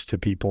truths to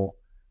people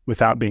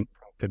without being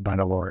prompted by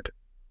the Lord.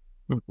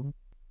 Mm-hmm.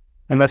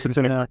 Unless it's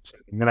in a group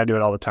setting, then I do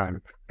it all the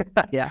time.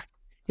 Yeah.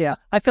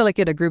 I feel like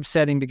in a group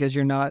setting, because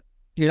you're not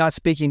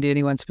speaking to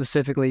anyone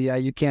specifically. Yeah,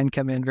 you can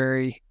come in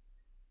very,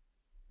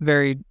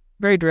 very,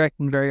 very direct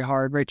and very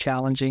hard, very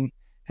challenging,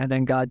 and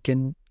then God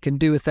can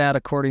do with that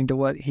according to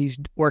what He's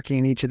working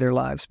in each of their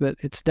lives. But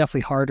it's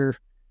definitely harder.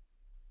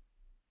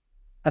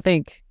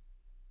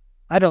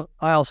 I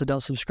also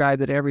don't subscribe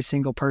that every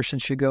single person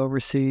should go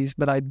overseas,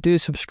 but I do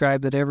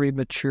subscribe that every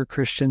mature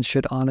Christian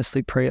should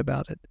honestly pray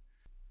about it.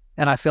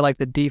 And I feel like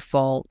the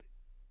default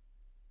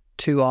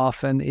too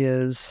often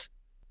is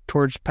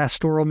towards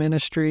pastoral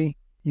ministry.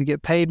 You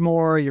get paid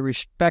more, you're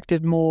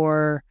respected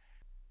more.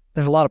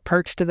 There's a lot of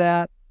perks to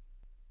that,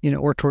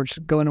 or towards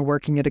going and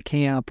working at a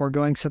camp or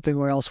going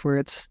somewhere else where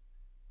it's,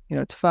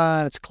 it's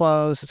fun, it's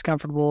close, it's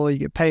comfortable, you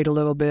get paid a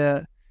little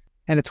bit,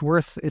 and it's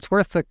worth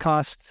the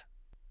cost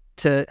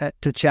to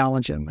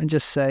challenge them and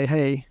just say,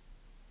 hey,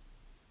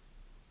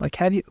 like,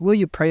 will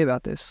you pray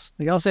about this?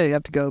 Like, I'll say you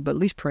have to go, but at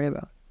least pray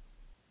about it.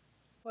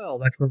 Well,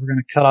 that's where we're going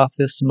to cut off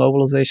this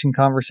mobilization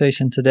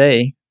conversation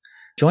today.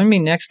 Join me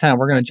next time.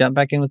 We're going to jump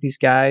back in with these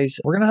guys.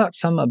 We're going to talk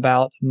some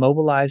about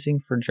mobilizing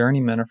for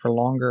journeymen or for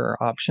longer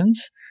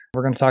options.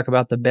 We're going to talk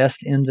about the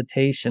best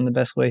invitation, the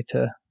best way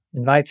to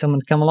invite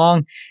someone to come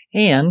along,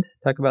 and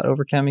talk about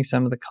overcoming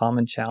some of the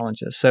common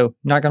challenges. So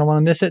not going to want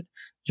to miss it.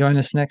 Join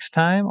us next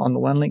time on the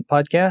One Link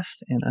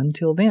Podcast. And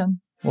until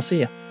then, we'll see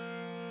you.